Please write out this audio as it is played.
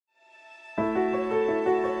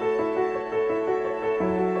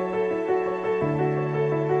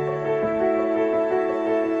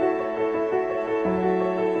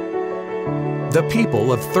The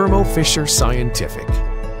people of Thermo Fisher Scientific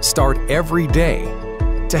start every day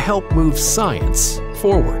to help move science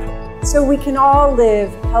forward. So we can all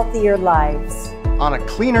live healthier lives. On a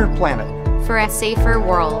cleaner planet. For a safer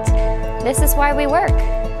world. This is why we work.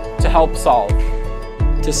 To help solve.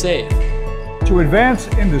 To save. To advance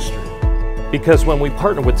industry. Because when we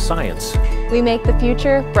partner with science, we make the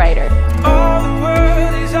future brighter. All the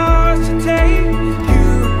world is ours to take. You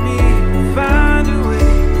and me will find a way.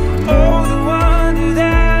 Oh, the wonder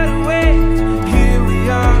that awaits. Here we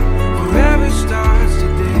are, forever starts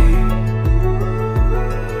today.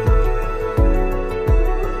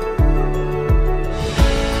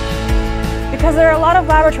 Because there are a lot of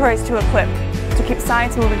laboratories to equip to keep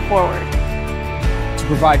science moving forward. To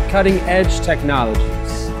provide cutting-edge technologies.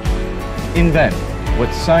 Invent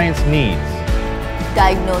what science needs.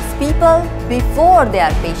 Diagnose people before they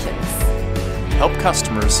are patients. Help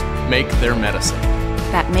customers make their medicine.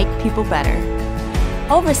 That make people better.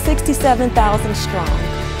 Over 67,000 strong.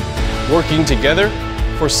 Working together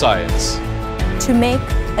for science. To make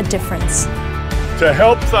a difference. To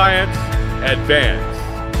help science advance.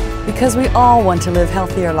 Because we all want to live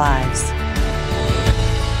healthier lives.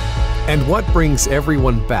 And what brings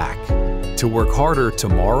everyone back to work harder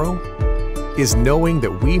tomorrow is knowing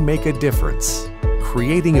that we make a difference,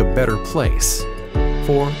 creating a better place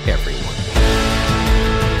for everyone.